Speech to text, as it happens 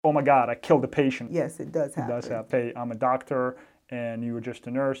oh my God, I killed a patient. Yes, it does It happen. does happen. Hey, I'm a doctor and you were just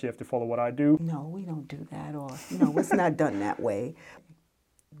a nurse. You have to follow what I do. No, we don't do that, or no, it's not done that way.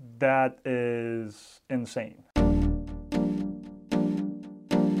 That is insane.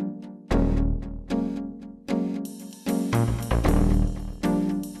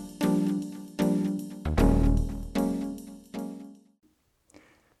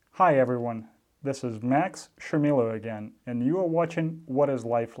 Hi everyone, this is Max Shermilo again, and you are watching What is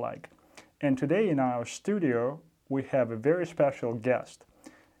Life Like? And today in our studio, we have a very special guest.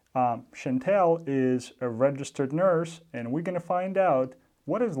 Chantel is a registered nurse, and we're going to find out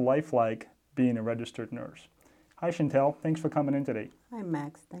what is life like being a registered nurse. Hi Chantel, thanks for coming in today. Hi,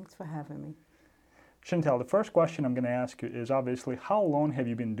 Max. Thanks for having me. Chantel, the first question I'm going to ask you is obviously, how long have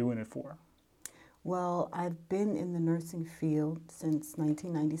you been doing it for? Well, I've been in the nursing field since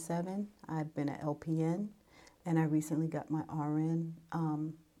 1997. I've been an LPN, and I recently got my RN.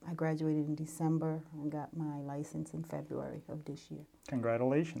 I graduated in December and got my license in February of this year.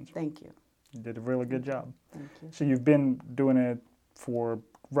 Congratulations. Thank you. You did a really good job. Thank you. So you've been doing it for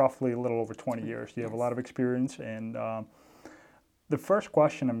roughly a little over 20 years. You have a Yes. lot of experience. And the first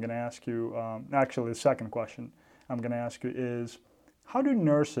question I'm going to ask you, actually the second question I'm going to ask you is, how do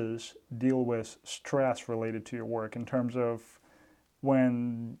nurses deal with stress related to your work in terms of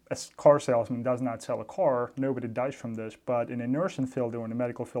when a car salesman does not sell a car, nobody dies from this, but in a nursing field or in the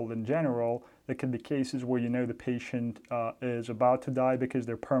medical field in general, there could be cases where you know the patient is about to die because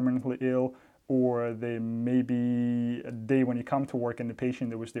they're permanently ill, or they may be a day when you come to work and the patient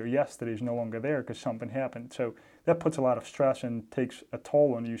that was there yesterday is no longer there because something happened. So that puts a lot of stress and takes a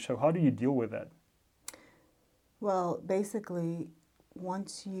toll on you. So how do you deal with that? Well, basically,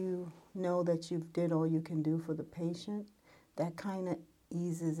 once you know that you've did all you can do for the patient, that kind of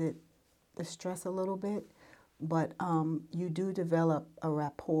eases the stress a little bit. But you do develop a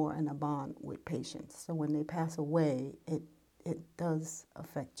rapport and a bond with patients. So when they pass away, it does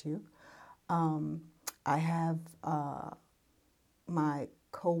affect you. I have my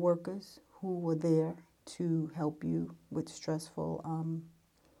coworkers who were there to help you with stressful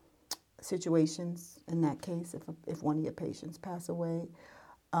situations. In that case, if one of your patients pass away,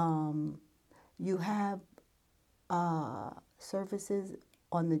 you have services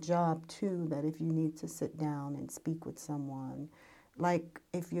on the job too, that if you need to sit down and speak with someone, like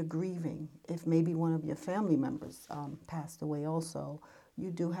if you're grieving, if maybe one of your family members passed away also,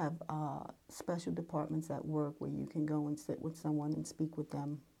 you do have special departments at work where you can go and sit with someone and speak with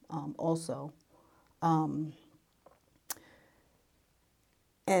them also.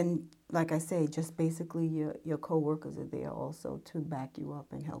 And like I say, just basically your coworkers are there also to back you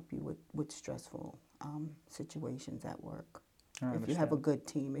up and help you with stressful situations at work. If you have a good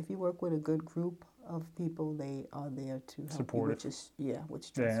team, if you work with a good group of people, they are there to help Supportive. you with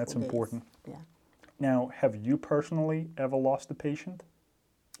stressful Yeah, that's days. important. Yeah. Now, have you personally ever lost a patient?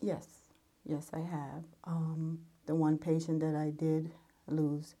 Yes, I have. The one patient that I did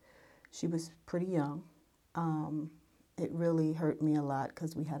lose, she was pretty young. It really hurt me a lot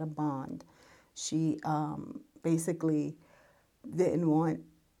because we had a bond. She basically didn't want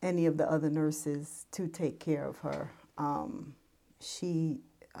any of the other nurses to take care of her. She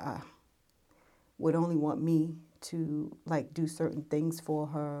would only want me to do certain things for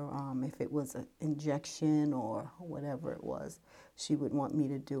her. If it was an injection or whatever it was, she would want me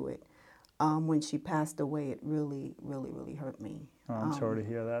to do it. When she passed away, it really, really, really hurt me. Oh, I'm sorry to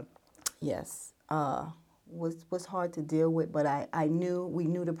hear that. Yes, was hard to deal with, but we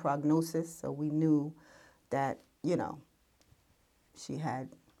knew the prognosis, so we knew that she had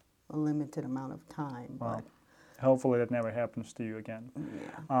a limited amount of time. Wow. But hopefully that never happens to you again.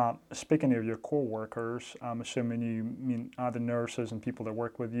 yeah. Speaking of your co-workers, I'm assuming you mean other nurses and people that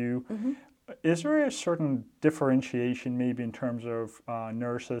work with you. Mm-hmm. Is there a certain differentiation maybe in terms of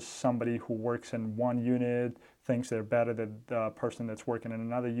nurses, somebody who works in one unit thinks they're better than the person that's working in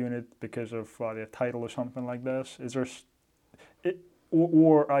another unit because of their title or something like this? Is there,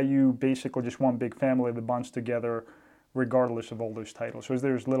 or are you basically just one big family that bonds together regardless of all those titles? So is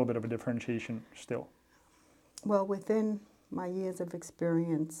there a little bit of a differentiation still? Well, within my years of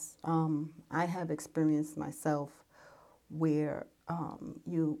experience, I have experienced myself where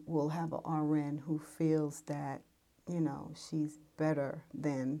you will have an RN who feels that, she's better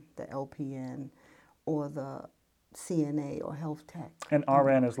than the LPN or the CNA or health tech. And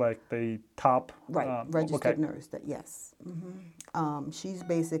RN is like the top? Registered okay. nurse, yes. Mm-hmm. She's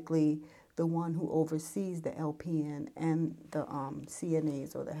basically the one who oversees the LPN and the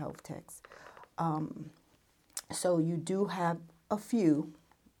CNAs or the health techs. So you do have a few,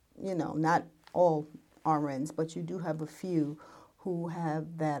 not all RNs, but you do have a few who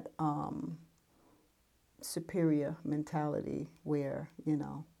have that superior mentality where,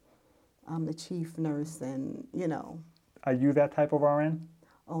 I'm the chief nurse and, Are you that type of RN?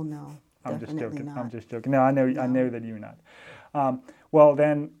 oh no, I'm just definitely joking. not. I'm just joking. No, I know that you're not. Well,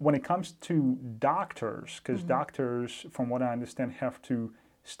 then, when it comes to doctors, because doctors, from what I understand, have to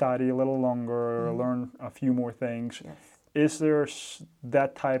study a little longer, learn a few more things. Yes. Is there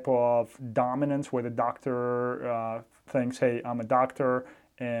that type of dominance where the doctor thinks, "Hey, I'm a doctor,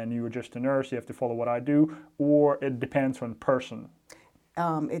 and you are just a nurse. You have to follow what I do," or it depends on person?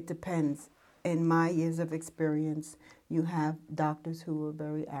 It depends. In my years of experience, you have doctors who are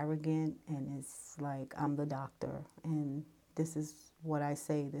very arrogant, and it's like, I'm the doctor, and this is what I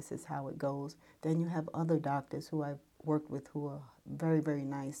say, this is how it goes. Then you have other doctors who I've worked with who are very, very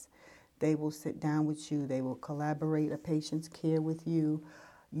nice. They will sit down with you, they will collaborate a patient's care with you.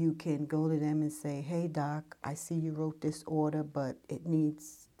 You can go to them and say, hey doc, I see you wrote this order, but it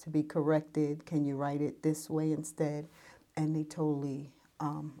needs to be corrected. Can you write it this way instead? And they totally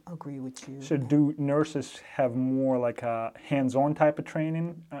agree with you. So do nurses have more like a hands-on type of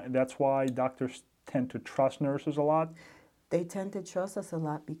training? That's why doctors tend to trust nurses a lot? They tend to trust us a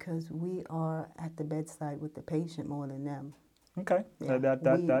lot because we are at the bedside with the patient more than them. Okay, Yeah. that's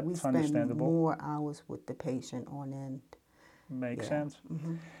we spend understandable. more hours with the patient on end. Makes Yeah. sense.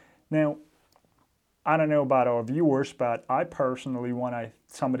 Now, I don't know about our viewers, but I personally, when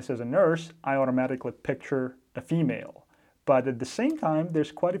somebody says a nurse, I automatically picture a female. But at the same time,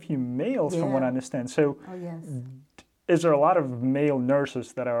 there's quite a few males from what I Yeah. understand. So Oh, yes. is there a lot of male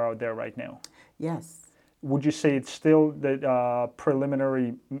nurses that are out there right now? Yes. Would you say it's still the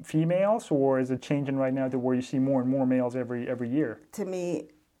preliminary females, or is it changing right now to where you see more and more males every year? To me,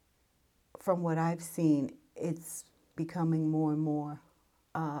 from what I've seen, it's becoming more and more.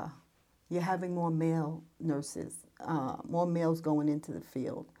 You're having more male nurses, more males going into the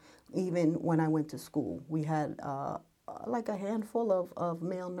field. Even when I went to school, we had like a handful of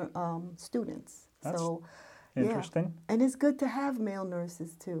male students. That's so, interesting. Yeah. And it's good to have male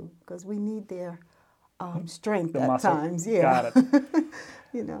nurses too, because we need their strength The at muscle. times. Yeah. Got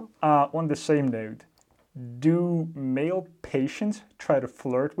it. On the same note, do male patients try to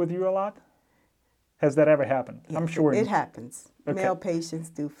flirt with you a lot? Has that ever happened? Yes, I'm sure it happens. Okay. Male patients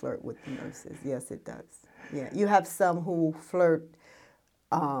do flirt with the nurses. Yes, it does. Yeah, you have some who flirt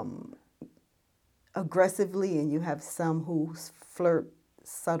aggressively, and you have some who flirt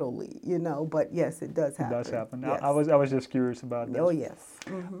subtly. But yes, it does happen. It does happen. Yes. I was just curious about this. Oh yes.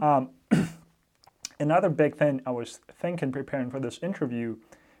 Another big thing I was thinking preparing for this interview,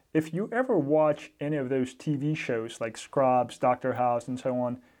 if you ever watch any of those TV shows like Scrubs, Dr. House, and so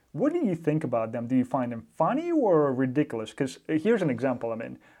on, what do you think about them? Do you find them funny or ridiculous? Because here's an example.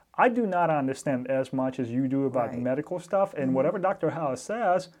 I do not understand as much as you do about Right. medical stuff, and whatever Dr. House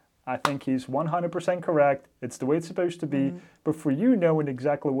says, I think he's 100% correct. It's the way it's supposed to be. But for you knowing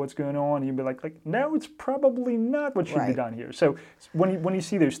exactly what's going on, you'd be like, no, it's probably not what should be Right. done here. So when you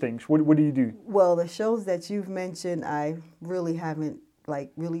see those things, what do you do? Well, the shows that you've mentioned, I really haven't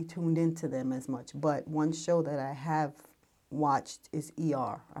really tuned into them as much. But one show that I have watched is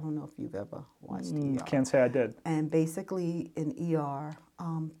ER. I don't know if you've ever watched ER. Can't say I did. And basically in ER,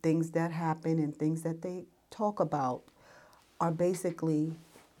 things that happen and things that they talk about are basically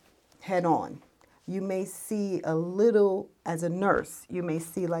head on. You may see a little, as a nurse, you may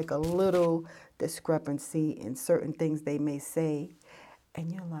see like a little discrepancy in certain things they may say,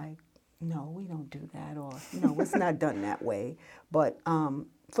 and you're like, no, we don't do that, or no, it's not done that way. But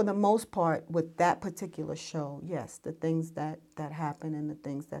for the most part, with that particular show, yes, the things that happen and the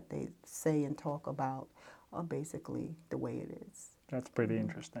things that they say and talk about are basically the way it is. That's pretty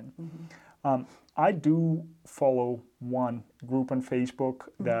interesting. I do follow one group on Facebook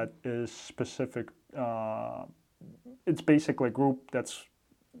that is specific. It's basically a group that's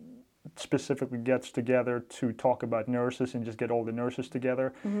specifically gets together to talk about nurses and just get all the nurses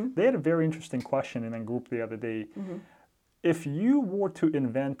together. They had a very interesting question in a group the other day. If you were to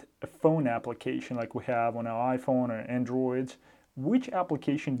invent a phone application like we have on our iPhone or Androids, which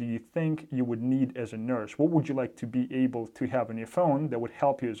application do you think you would need as a nurse? What would you like to be able to have on your phone that would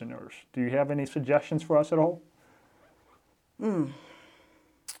help you as a nurse? Do you have any suggestions for us at all?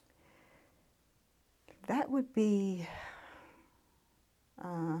 That would be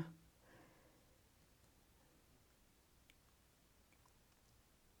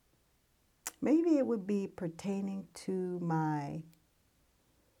maybe it would be pertaining to my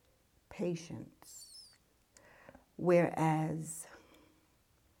patients. Whereas,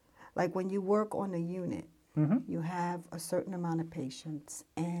 like when you work on a unit You have a certain amount of patients,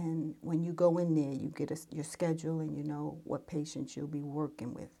 and when you go in there, you get your schedule and you know what patients you'll be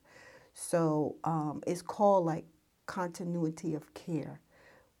working with. So it's called like continuity of care.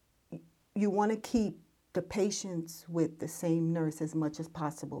 You want to keep the patients with the same nurse as much as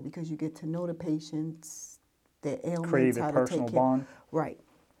possible because you get to know the patients, their ailments, Create a how to personal take care. bond. Right.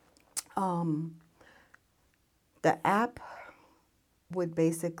 The app would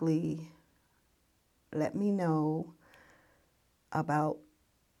basically let me know about,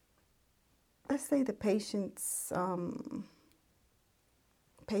 let's say, the patients,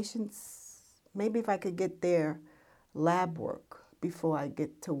 maybe if I could get their lab work before I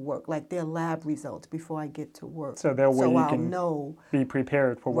get to work, like their lab results before I get to work. So that way you I'll can know. be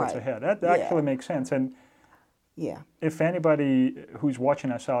prepared for what's Right. ahead. That Yeah. actually makes sense. And Yeah. if anybody who's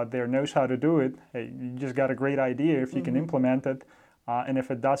watching us out there knows how to do it, hey, you just got a great idea if you can implement it. And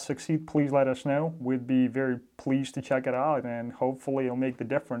if it does succeed, please let us know. We'd be very pleased to check it out, and hopefully it'll make the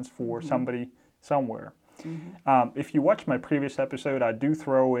difference for somebody somewhere. If you watch my previous episode, I do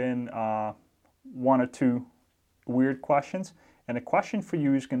throw in one or two weird questions. And the question for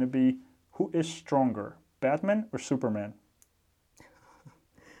you is going to be, who is stronger, Batman or Superman?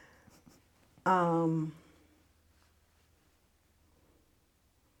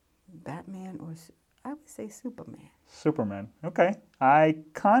 Batman or I would say Superman. Superman. Okay. I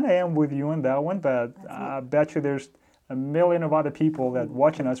kind of am with you on that one, but I bet you there's a million of other people that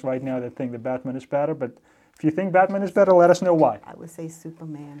watching us right now that think that Batman is better. But if you think Batman is better, let us know why. I would say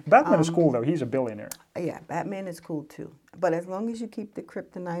Superman. Batman is cool, though. He's a billionaire. Yeah, Batman is cool too. But as long as you keep the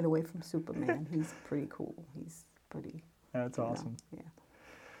kryptonite away from Superman, he's pretty cool. He's pretty. That's awesome. Yeah.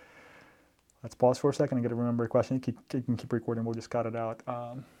 Let's pause for a second and get to remember a question. You can keep recording. We'll just cut it out.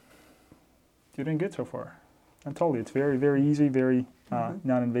 You're doing good so far. I told you, it's very, very easy, very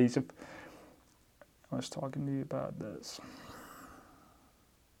non-invasive. I was talking to you about this.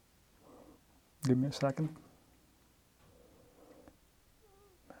 Give me a second.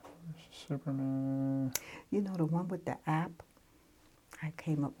 Superman. You know, the one with the app, I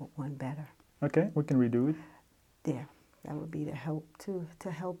came up with one better. Okay, we can redo it. There, that would be to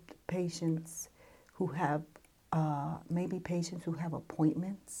help patients who have, maybe patients who have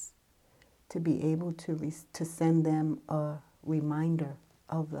appointments, to be able to send them a reminder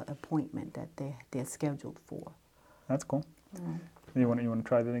of the appointment that they're scheduled for. That's cool. You want to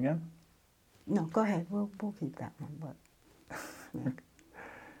try that again? No, go ahead. We'll keep that one. But yeah.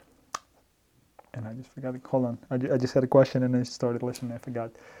 And I just forgot. Hold on. I just had a question and I started listening. I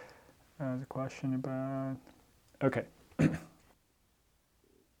forgot. There's a question about. Okay.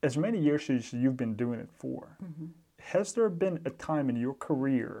 As many years as you've been doing it for, has there been a time in your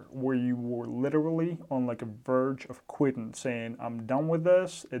career where you were literally on like a verge of quitting, saying, "I'm done with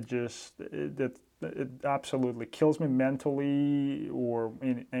this. It absolutely kills me mentally," or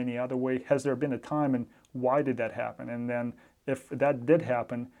in any other way? Has there been a time, and why did that happen? And then, if that did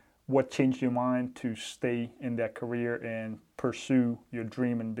happen, what changed your mind to stay in that career and pursue your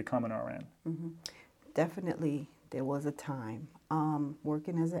dream and become an RN? Definitely, there was a time.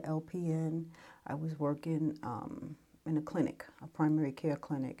 Working as an LPN, I was working in a clinic, a primary care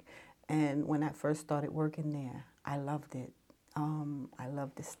clinic. And when I first started working there, I loved it. I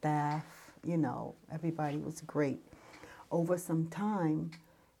loved the staff, you know, everybody was great. Over some time,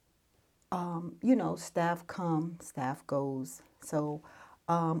 you know, staff come, staff goes. So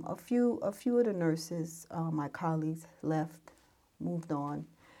a few of the nurses, my colleagues, left, moved on,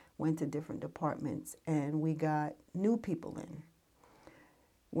 went to different departments, and we got new people in.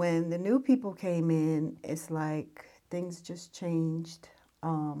 When the new people came in, it's like things just changed.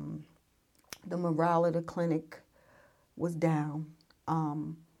 The morale of the clinic was down.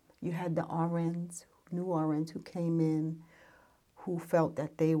 You had the RNs, new RNs who came in, who felt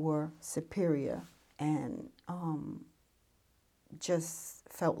that they were superior and just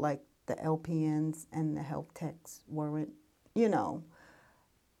felt like the LPNs and the health techs weren't, you know,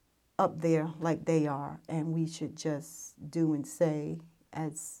 up there like they are, and we should just do and say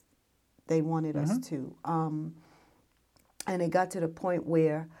as they wanted us to. And it got to the point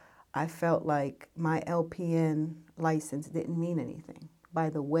where I felt like my LPN license didn't mean anything by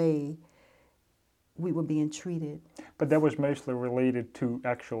the way we were being treated. But that was mostly related to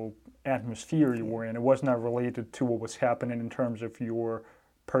actual atmosphere you were in. It was not related to what was happening in terms of your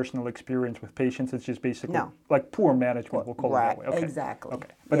personal experience with patients. It's just basically like poor management, we'll call it that way. Okay. Exactly. Okay.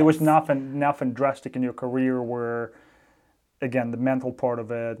 But there was nothing drastic in your career where, again, the mental part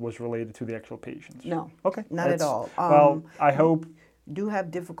of it was related to the actual patients. No. Okay. Not at all. Well, I hope. Do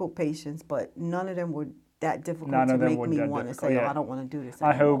have difficult patients, but none of them were that difficult None to of them make would me that want to difficult. say, Yeah. oh, I don't want to do this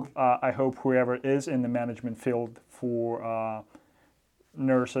I anymore. hope whoever is in the management field for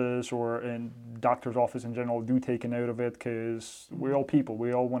nurses or in doctor's office in general do take a note of it, because we're all people.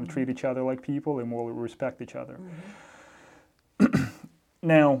 We all want to treat each other like people, and we'll respect each other.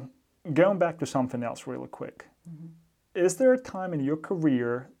 Now, going back to something else really quick. Is there a time in your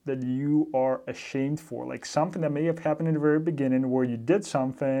career that you are ashamed for? Like something that may have happened in the very beginning where you did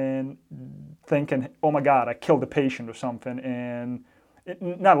something thinking, oh my God, I killed a patient or something, and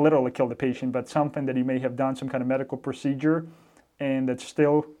not literally killed a patient, but something that you may have done, some kind of medical procedure, and that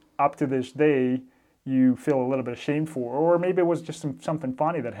still up to this day you feel a little bit ashamed for? Or maybe it was just something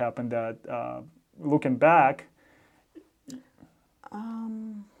funny that happened that, looking back.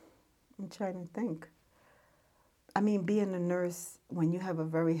 I'm trying to think. I mean, being a nurse, when you have a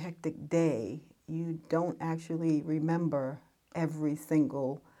very hectic day, you don't actually remember every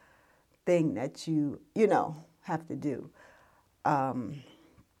single thing that you have to do. I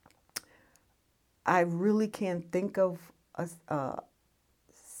really can't think of a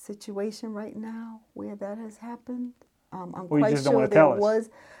situation right now where that has happened. I'm Well, you quite just don't sure want to there tell us. was.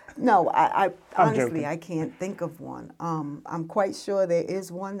 No, I I'm honestly, joking. I can't think of one. I'm quite sure there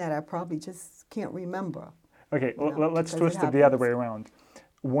is one that I probably just can't remember. Okay, let's because twist it it the other happens. way around.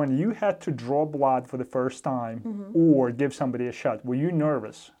 When you had to draw blood for the first time or give somebody a shot, were you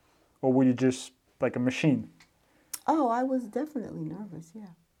nervous, or were you just like a machine? Oh, I was definitely nervous,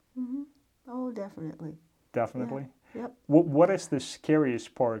 yeah. Oh, definitely. Definitely. Yeah. Yep. What is the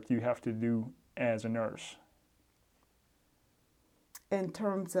scariest part you have to do as a nurse? In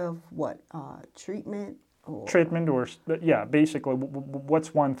terms of what, treatment or? Treatment or, yeah, basically,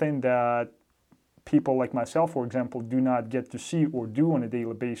 what's one thing that people like myself, for example, do not get to see or do on a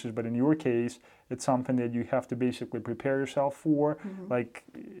daily basis, but in your case, it's something that you have to basically prepare yourself for. Like,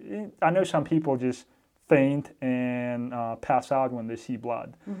 I know some people just faint and pass out when they see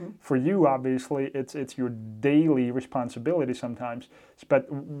blood. For you, obviously, it's your daily responsibility sometimes. But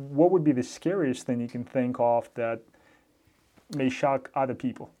what would be the scariest thing you can think of that may shock other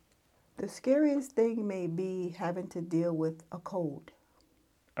people? The scariest thing may be having to deal with a cold.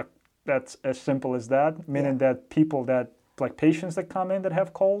 That's as simple as that, meaning Yeah. that people that, like patients that come in that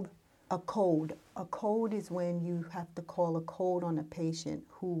have cold? A cold. A cold is when you have to call a cold on a patient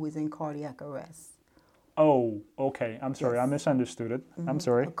who is in cardiac arrest. Oh, okay. I'm sorry. I Yes. misunderstood it. I'm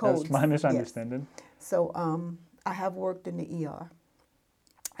sorry. A cold. That's my Yes. misunderstanding. So I have worked in the ER.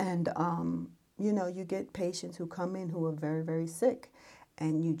 And, you get patients who come in who are very, very sick.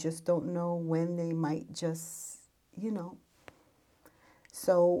 And you just don't know when they might just,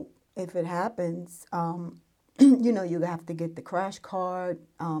 So if it happens, you have to get the crash card.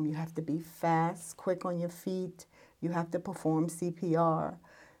 You have to be fast, quick on your feet. You have to perform CPR.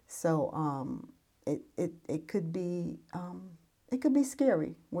 So it could be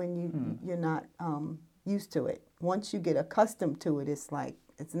scary when you're not used to it. Once you get accustomed to it, it's like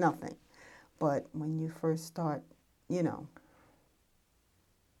it's nothing. But when you first start,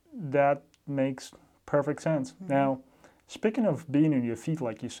 That makes perfect sense. Now, speaking of being on your feet,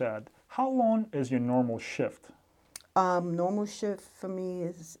 like you said, how long is your normal shift? Normal shift for me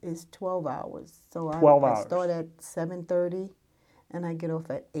is 12 hours. So 12 I hours. start at 7:30 and I get off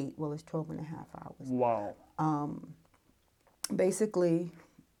at 8. Well, it's 12 and a half hours. Wow. Basically,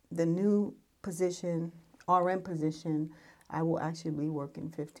 the new position, RN position, I will actually be working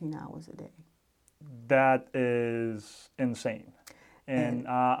 15 hours a day. That is insane. And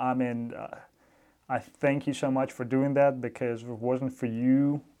I thank you so much for doing that, because if it wasn't for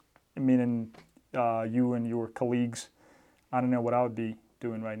you, meaning you and your colleagues, I don't know what I would be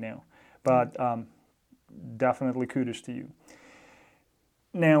doing right now. But definitely kudos to you.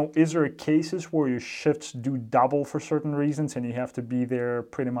 Now, is there cases where your shifts do double for certain reasons and you have to be there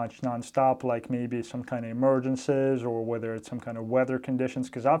pretty much nonstop, like maybe some kind of emergencies or whether it's some kind of weather conditions?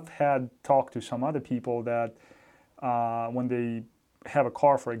 Because I've had talked to some other people that when they have a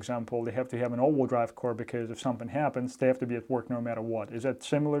car, for example, they have to have an all-wheel drive car because if something happens, they have to be at work no matter what. Is that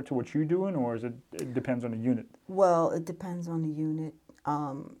similar to what you're doing, or is it depends on the unit? Well, it depends on the unit.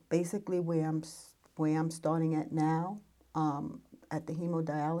 Basically, where I'm starting at now, at the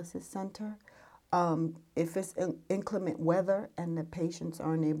hemodialysis center, if it's inclement weather and the patients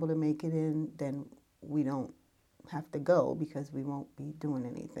aren't able to make it in, then we don't have to go because we won't be doing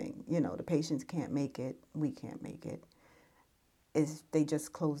anything. The patients can't make it, we can't make it. They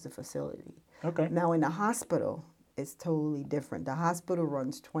just close the facility. Okay. Now in the hospital, it's totally different. The hospital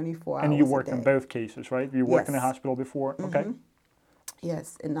runs 24 hours a day. And you worked in both cases, right? You worked in a Yes. hospital before? Okay.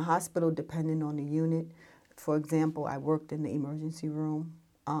 Yes, in the hospital, depending on the unit. For example, I worked in the emergency room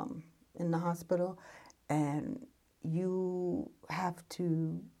in the hospital, and you have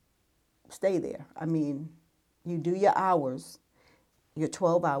to stay there. I mean, you do your hours, your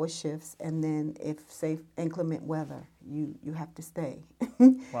 12-hour shifts, and then if, say, inclement weather, you have to stay.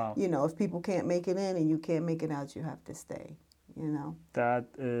 Wow. You know, if people can't make it in and you can't make it out, you have to stay, you know. That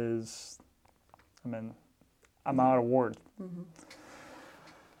is, I mean, I'm out of words. Mm-hmm.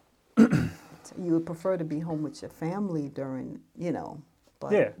 You would prefer to be home with your family during, you know,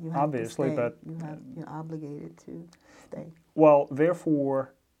 but Yeah, you have obviously, to stay. but You're obligated to stay. well,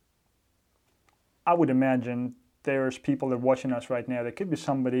 therefore, I would imagine there's people that are watching us right now. There could be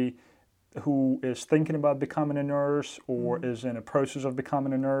somebody who is thinking about becoming a nurse or is in a process of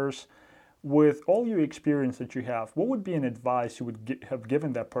becoming a nurse. With all your experience that you have, what would be an advice you would have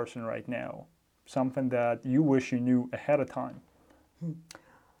given that person right now? Something that you wish you knew ahead of time?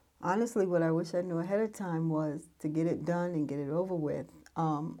 Honestly, what I wish I knew ahead of time was to get it done and get it over with.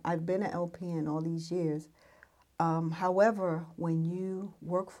 I've been an LPN all these years. However, when you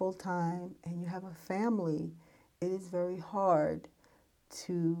work full-time and you have a family, it is very hard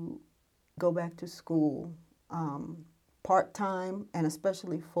to go back to school part-time and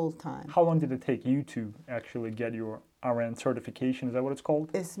especially full-time. How long did it take you to actually get your RN certification? Is that what it's called?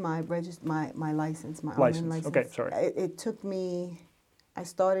 It's my license, my License. RN license. Okay, sorry. It took me, I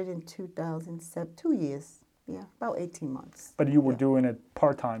started in 2007, 2 years. Yeah, about 18 months. But you were doing it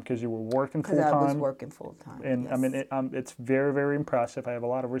part-time because you were working full-time? Because I was working full-time, And yes. I mean, it's very, very impressive. I have a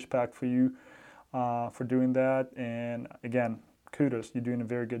lot of respect for you for doing that. And again, kudos. You're doing a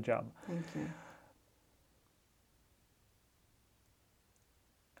very good job. Thank you.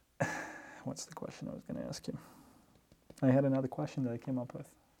 What's the question I was going to ask you? I had another question that I came up with.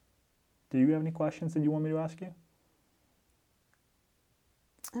 Do you have any questions that you want me to ask you?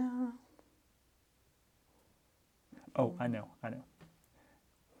 Oh, I know.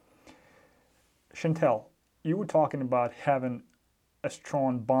 Chantel, you were talking about having a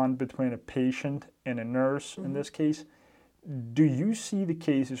strong bond between a patient and a nurse in this case. Do you see the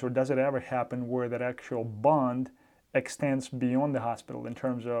cases, or does it ever happen where that actual bond extends beyond the hospital in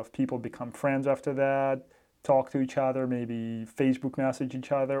terms of people become friends after that, talk to each other, maybe Facebook message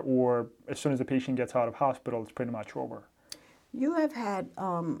each other, or as soon as the patient gets out of hospital, it's pretty much over? You have had,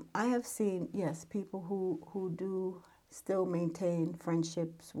 I have seen, yes, people who do still maintain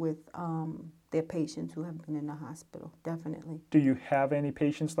friendships with their patients who have been in the hospital, definitely. Do you have any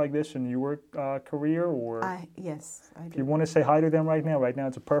patients like this in your career? Or Yes, I do. if you want to say hi to them right now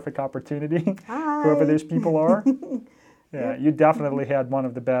it's a perfect opportunity. Hi. Whoever these people are. Yeah, Yep. you definitely had one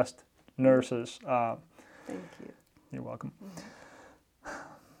of the best nurses. Thank you. You're welcome.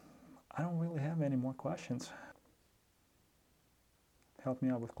 I don't really have any more questions. Help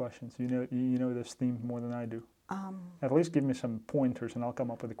me out with questions. You know this theme more than I do. At least give me some pointers and I'll come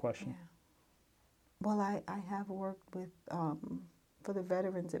up with a question. Yeah. Well, I have worked with, for the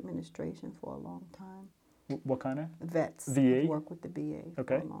Veterans Administration for a long time. What kind of? Vets. VA? I've worked with the VA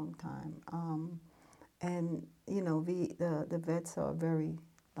Okay. for a long time. And, you know, the vets are they're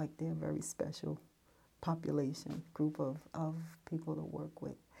a very special population, group of people to work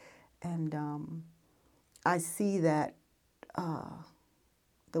with. And I see that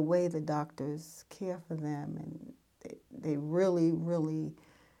the way the doctors care for them, and they really, really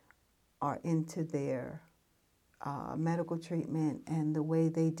are into their medical treatment and the way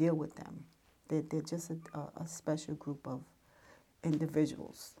they deal with them. They're just a special group of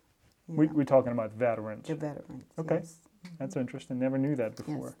individuals. We're talking about veterans. The veterans. Okay. Yes. That's interesting. Never knew that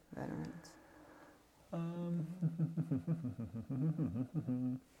before. Yes, veterans.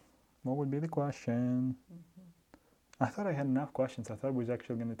 What would be the question? I thought I had enough questions. I thought it was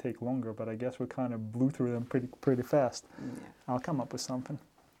actually going to take longer, but I guess we kind of blew through them pretty fast. Yeah. I'll come up with something.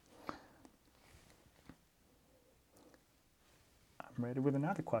 I'm ready with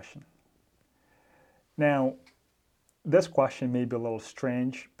another question. Now, this question may be a little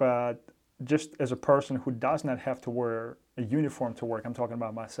strange, but just as a person who does not have to wear a uniform to work, I'm talking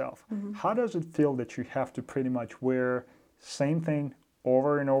about myself. How does it feel that you have to pretty much wear same thing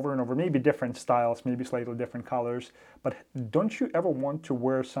over and over and over, maybe different styles, maybe slightly different colors, but don't you ever want to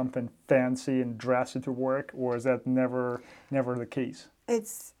wear something fancy and dressy to work, or is that never the case?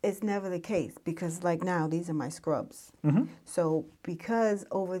 It's never the case, because like now, these are my scrubs. So because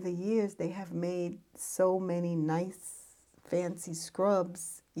over the years they have made so many nice, fancy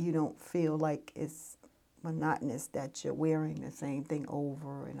scrubs, you don't feel like it's monotonous that you're wearing the same thing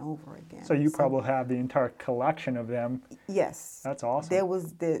over and over again. So you probably have the entire collection of them. Yes. That's awesome. There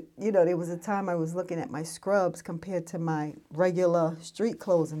was a time I was looking at my scrubs compared to my regular street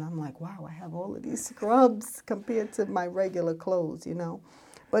clothes, and I'm like, wow, I have all of these scrubs compared to my regular clothes, you know.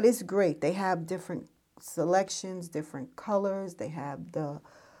 But it's great. They have different selections, different colors. They have the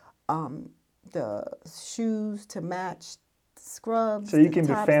shoes to match scrubs. So you the can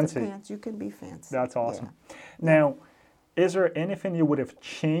be tops, fancy. The pants. You can be fancy. That's awesome. Yeah. Now, is there anything you would have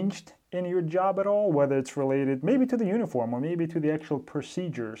changed in your job at all, whether it's related maybe to the uniform or maybe to the actual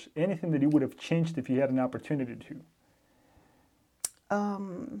procedures? Anything that you would have changed if you had an opportunity to?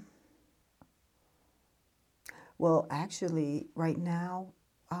 Well, actually, right now,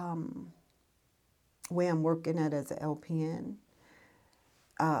 where I'm working at as an LPN,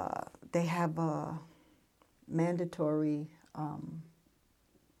 they have a mandatory,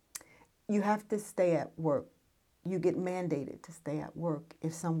 you have to stay at work. You get mandated to stay at work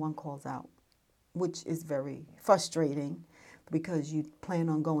if someone calls out, which is very frustrating because you plan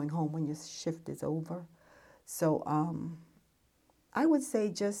on going home when your shift is over. So I would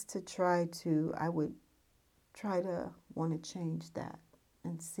say I would try to want to change that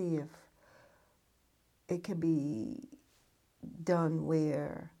and see if it can be done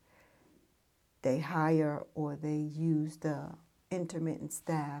where they hire or they use the intermittent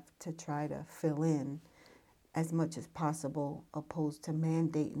staff to try to fill in as much as possible, opposed to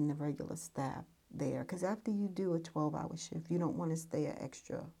mandating the regular staff there. Because after you do a 12-hour shift, you don't want to stay an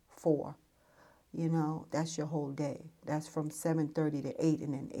extra 4. You know, that's your whole day. That's from 7:30 to 8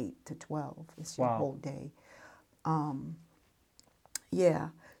 and then 8 to 12. It's your whole day. Yeah.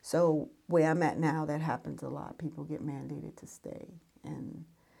 So where I'm at now, that happens a lot. People get mandated to stay, and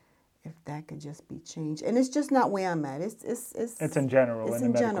if that could just be changed, and it's just not where I'm at. It's in general, it's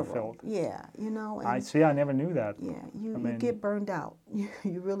in the in medical general. field. Yeah, you know. And I see. I never knew that. Yeah, you mean, get burned out.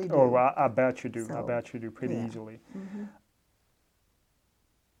 You really do. Oh, I bet you do. So, I bet you do pretty yeah. easily. Mm-hmm.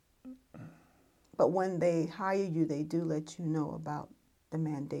 But when they hire you, they do let you know about the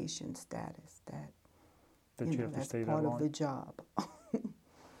mandation status that you have to stay that long. That's part of the job.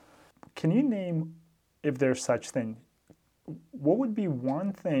 Can you name, if there's such thing, what would be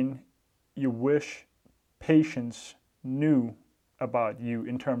one thing you wish patients knew about you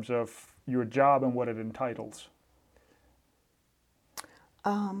in terms of your job and what it entitles?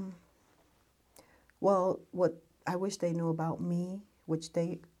 Well, what I wish they knew about me, which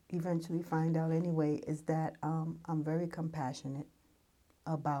they eventually find out anyway, is that I'm very compassionate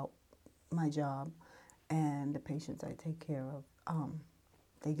about my job and the patients I take care of.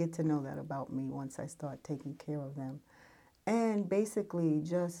 They get to know that about me once I start taking care of them. And basically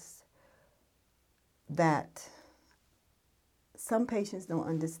just that some patients don't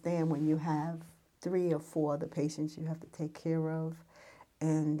understand when you have 3 or 4 other patients you have to take care of,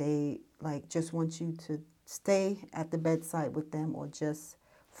 and they just want you to stay at the bedside with them or just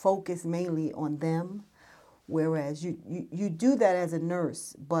focus mainly on them, whereas you do that as a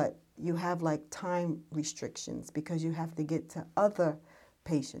nurse, but you have time restrictions because you have to get to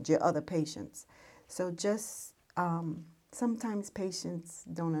your other patients. So just sometimes patients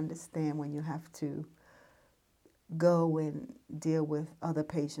don't understand when you have to go and deal with other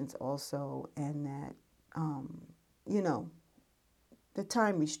patients also, and that, the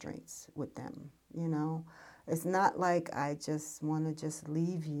time restraints with them, It's not like I just want to just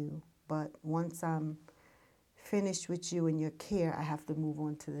leave you, but once I'm finished with you in your care, I have to move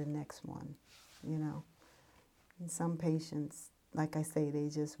on to the next one, And some patients, like I say, they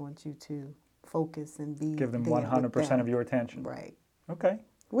just want you to focus and be give them there 100% of your attention. Right. Okay.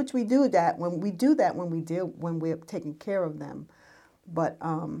 Which when we're taking care of them. But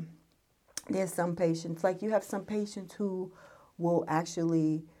there's some patients, you have some patients who will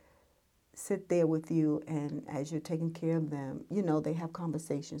actually sit there with you, and as you're taking care of them, they have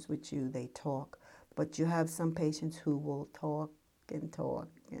conversations with you, they talk. But you have some patients who will talk and talk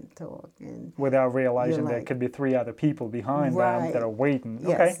and talk, and without realizing there could be 3 other people behind them that are waiting.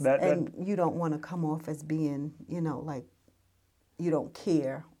 Yes. Okay, and you don't want to come off as being, like you don't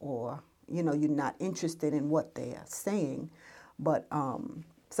care, or you're not interested in what they are saying. But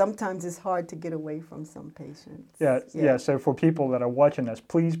sometimes it's hard to get away from some patients. Yeah. So for people that are watching this,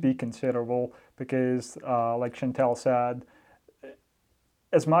 please be considerable, because like Chantel said,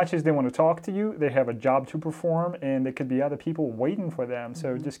 as much as they want to talk to you, they have a job to perform, and there could be other people waiting for them.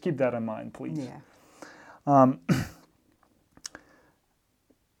 So just keep that in mind, please. Yeah.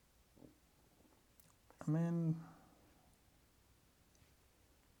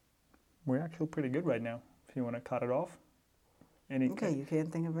 We're actually pretty good right now. If you want to cut it off. Okay, you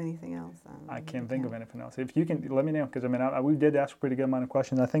can't think of anything else? I can't think of anything else. If you can, let me know, because we did ask a pretty good amount of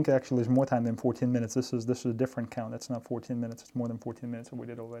questions. I think actually there's more time than 14 minutes. This is a different count. It's not 14 minutes. It's more than 14 minutes that we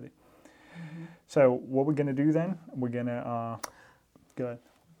did already. Mm-hmm. So what we're going to do then, we're going to go ahead.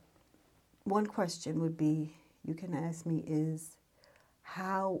 One question would be, you can ask me, is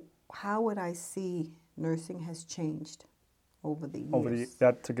how would I see nursing has changed over the years.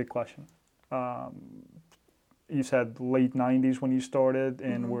 That's a good question. You said late 90s when you started,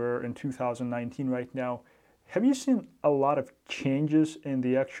 and we're in 2019 right now. Have you seen a lot of changes in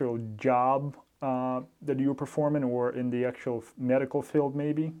the actual job that you're performing, or in the actual medical field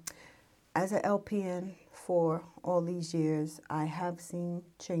maybe? As an LPN for all these years, I have seen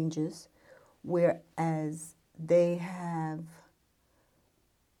changes, whereas they have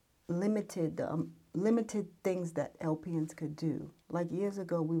limited things that LPNs could do. Like years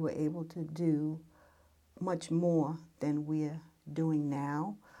ago, we were able to do much more than we're doing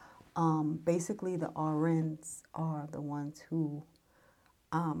now. Basically, the RNs are the ones who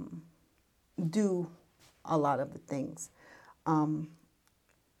do a lot of the things.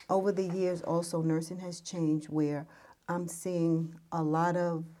 Over the years, also, nursing has changed, where I'm seeing a lot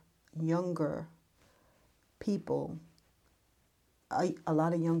of younger people, a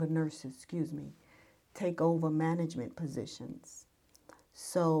lot of younger nurses, take over management positions.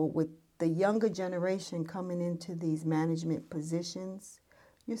 So with the younger generation coming into these management positions,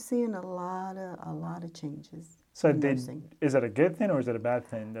 you're seeing a lot of changes. So in nursing. Is it a good thing or is it a bad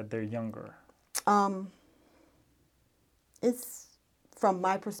thing that they're younger? It's, from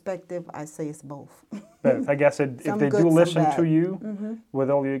my perspective, I say it's both. Both. I guess if they good, do listen bad. to you with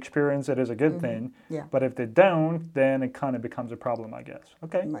all your experience, it is a good thing. Yeah. But if they don't, then it kind of becomes a problem, I guess.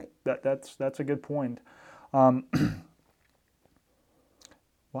 Okay. Right. That's a good point.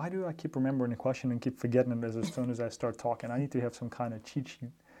 Why do I keep remembering the question and keep forgetting it as soon as I start talking? I need to have some kind of cheat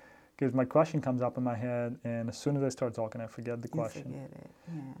sheet, because my question comes up in my head, and as soon as I start talking, I forget the question. You forget it,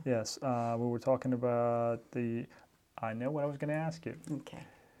 yeah. Yes, we were talking about I know what I was going to ask you. Okay.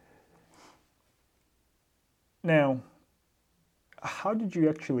 Now, how did you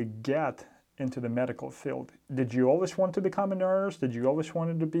actually get into the medical field? Did you always want to become a nurse? Did you always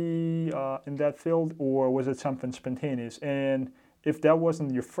want to be in that field, or was it something spontaneous? And if that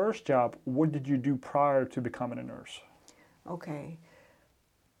wasn't your first job, what did you do prior to becoming a nurse? Okay.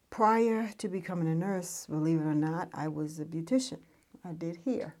 Prior to becoming a nurse, believe it or not, I was a beautician. I did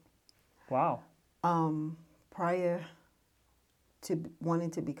hair. Wow. Prior to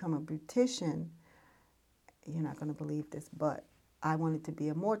wanting to become a beautician, you're not going to believe this, but I wanted to be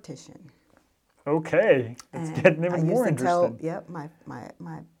a mortician. Okay, it's getting even more interesting.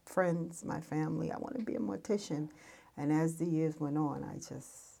 My friends, my family, I want to be a mortician. And as the years went on, I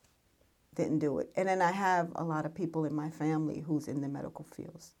just didn't do it. And then I have a lot of people in my family who's in the medical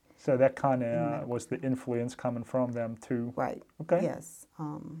fields. So that kind of was the influence coming from them too. Right. Okay. Yes.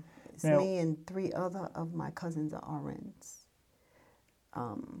 It's me and 3 other of my cousins are RNs.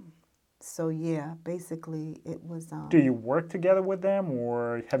 So yeah, basically it was. Do you work together with them,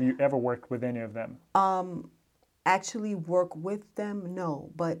 or have you ever worked with any of them? Actually work with them,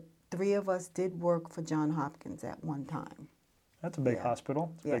 no. But 3 of us did work for Johns Hopkins at one time. That's a big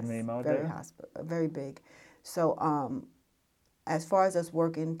hospital. It's a big name out there. Very big. So as far as us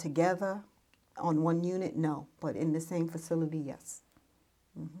working together on one unit, no. But in the same facility, yes.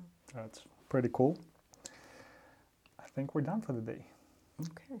 That's pretty cool. I think we're done for the day.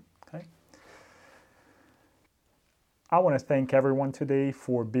 Okay. I want to thank everyone today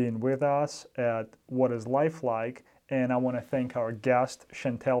for being with us at What is Life Like? And I want to thank our guest,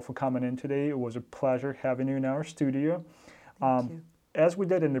 Chantel, for coming in today. It was a pleasure having you in our studio. Thank you. As we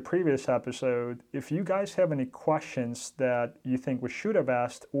did in the previous episode, if you guys have any questions that you think we should have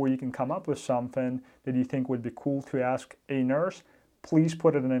asked, or you can come up with something that you think would be cool to ask a nurse, please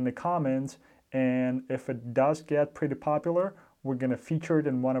put it in the comments. And if it does get pretty popular, we're going to feature it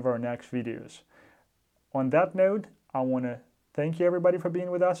in one of our next videos. On that note, I want to thank you everybody for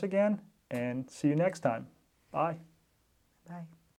being with us again, and see you next time. Bye. Bye.